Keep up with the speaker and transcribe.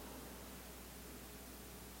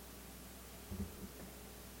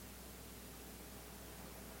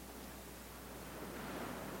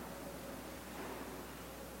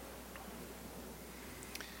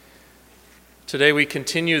Today we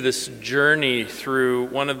continue this journey through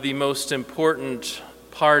one of the most important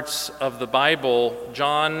parts of the Bible,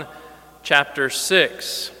 John chapter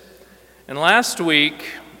 6. And last week,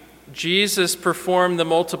 Jesus performed the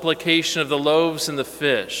multiplication of the loaves and the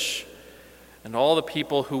fish. And all the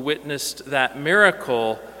people who witnessed that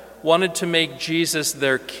miracle wanted to make Jesus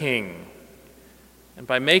their king. And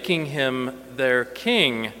by making him their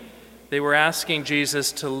king, they were asking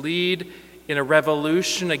Jesus to lead in a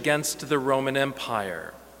revolution against the Roman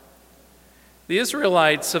Empire. The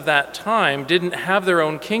Israelites of that time didn't have their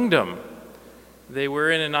own kingdom. They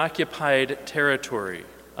were in an occupied territory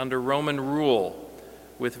under Roman rule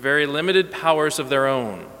with very limited powers of their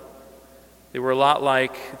own. They were a lot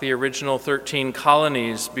like the original 13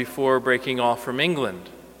 colonies before breaking off from England.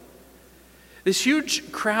 This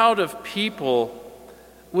huge crowd of people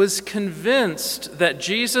was convinced that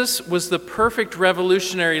Jesus was the perfect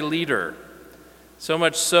revolutionary leader. So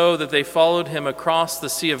much so that they followed him across the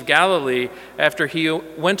Sea of Galilee after he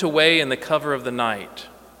went away in the cover of the night.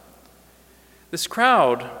 This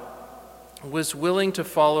crowd was willing to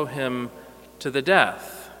follow him to the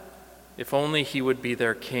death, if only he would be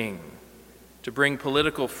their king, to bring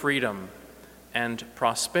political freedom and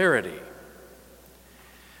prosperity.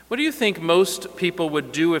 What do you think most people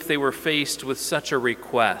would do if they were faced with such a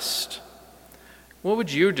request? What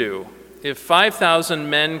would you do if 5,000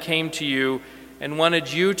 men came to you and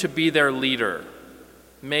wanted you to be their leader,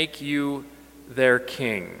 make you their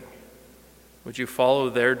king? Would you follow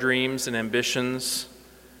their dreams and ambitions?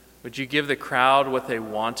 Would you give the crowd what they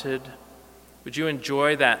wanted? Would you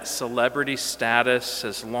enjoy that celebrity status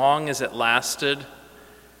as long as it lasted?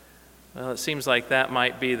 Well, it seems like that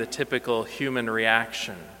might be the typical human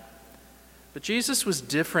reaction. But Jesus was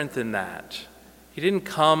different than that. He didn't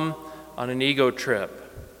come on an ego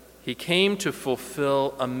trip. He came to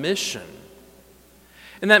fulfill a mission.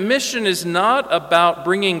 And that mission is not about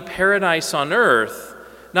bringing paradise on earth,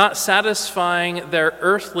 not satisfying their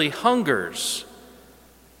earthly hungers.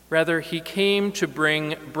 Rather, he came to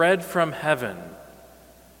bring bread from heaven,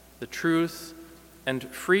 the truth and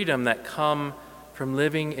freedom that come from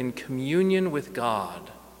living in communion with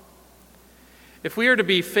God. If we are to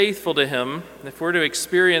be faithful to him, if we're to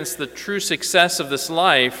experience the true success of this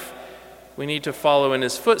life, we need to follow in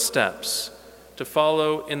his footsteps, to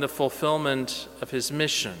follow in the fulfillment of his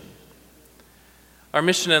mission. Our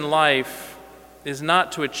mission in life is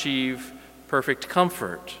not to achieve perfect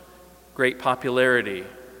comfort, great popularity,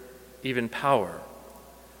 even power.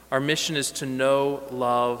 Our mission is to know,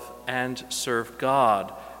 love, and serve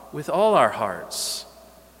God with all our hearts,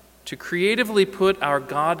 to creatively put our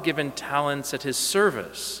God-given talents at his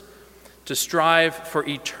service, to strive for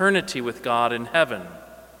eternity with God in heaven.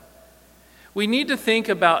 We need to think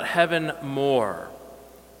about heaven more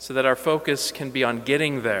so that our focus can be on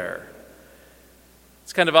getting there.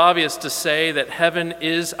 It's kind of obvious to say that heaven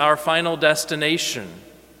is our final destination.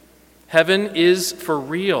 Heaven is for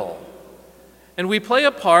real. And we play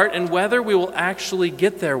a part in whether we will actually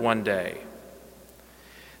get there one day.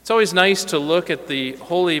 It's always nice to look at the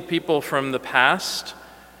holy people from the past,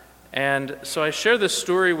 and so I share this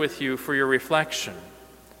story with you for your reflection.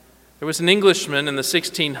 There was an Englishman in the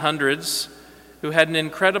 1600s who had an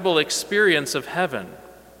incredible experience of heaven.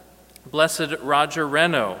 Blessed Roger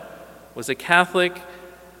Renaud was a Catholic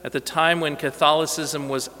at the time when Catholicism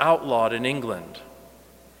was outlawed in England.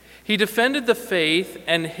 He defended the faith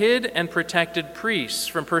and hid and protected priests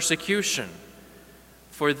from persecution.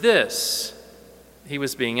 For this, he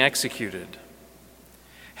was being executed.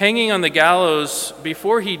 Hanging on the gallows,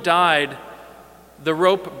 before he died, the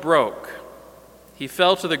rope broke. He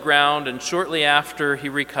fell to the ground, and shortly after, he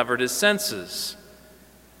recovered his senses.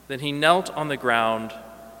 Then he knelt on the ground,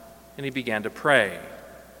 and he began to pray,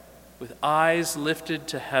 with eyes lifted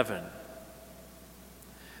to heaven.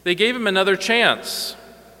 They gave him another chance: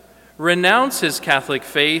 renounce his Catholic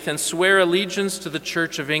faith and swear allegiance to the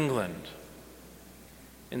Church of England.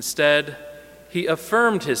 Instead, he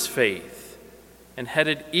affirmed his faith and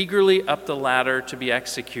headed eagerly up the ladder to be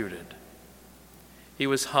executed. He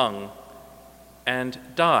was hung and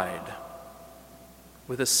died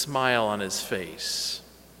with a smile on his face.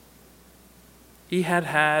 He had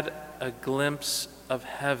had a glimpse of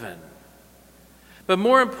heaven. But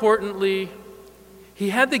more importantly, he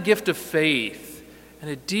had the gift of faith and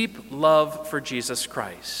a deep love for Jesus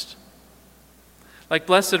Christ. Like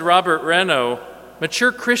Blessed Robert Renaud,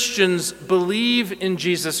 mature Christians believe in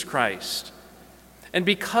Jesus Christ. And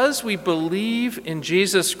because we believe in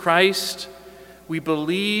Jesus Christ, we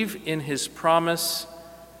believe in his promise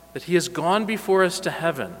that he has gone before us to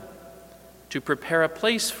heaven to prepare a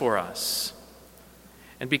place for us.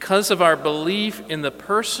 And because of our belief in the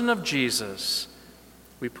person of Jesus,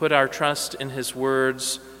 we put our trust in his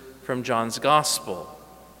words from John's Gospel.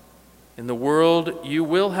 In the world you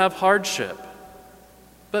will have hardship,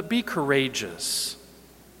 but be courageous.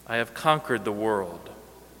 I have conquered the world.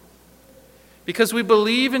 Because we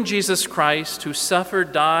believe in Jesus Christ, who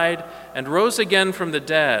suffered, died, and rose again from the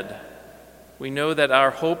dead, we know that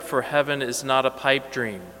our hope for heaven is not a pipe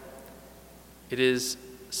dream. It is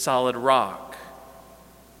solid rock,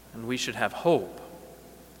 and we should have hope.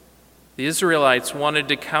 The Israelites wanted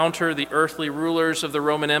to counter the earthly rulers of the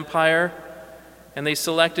Roman Empire, and they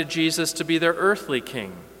selected Jesus to be their earthly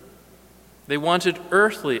king. They wanted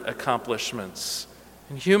earthly accomplishments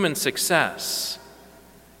and human success,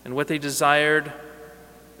 and what they desired,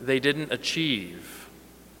 they didn't achieve,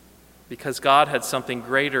 because God had something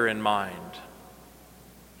greater in mind,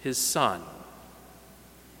 his Son.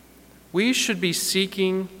 We should be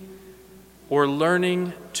seeking or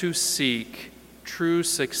learning to seek true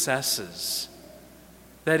successes.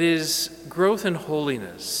 That is, growth in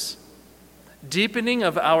holiness, deepening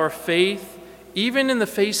of our faith even in the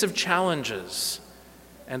face of challenges,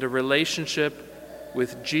 and a relationship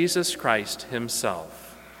with Jesus Christ himself.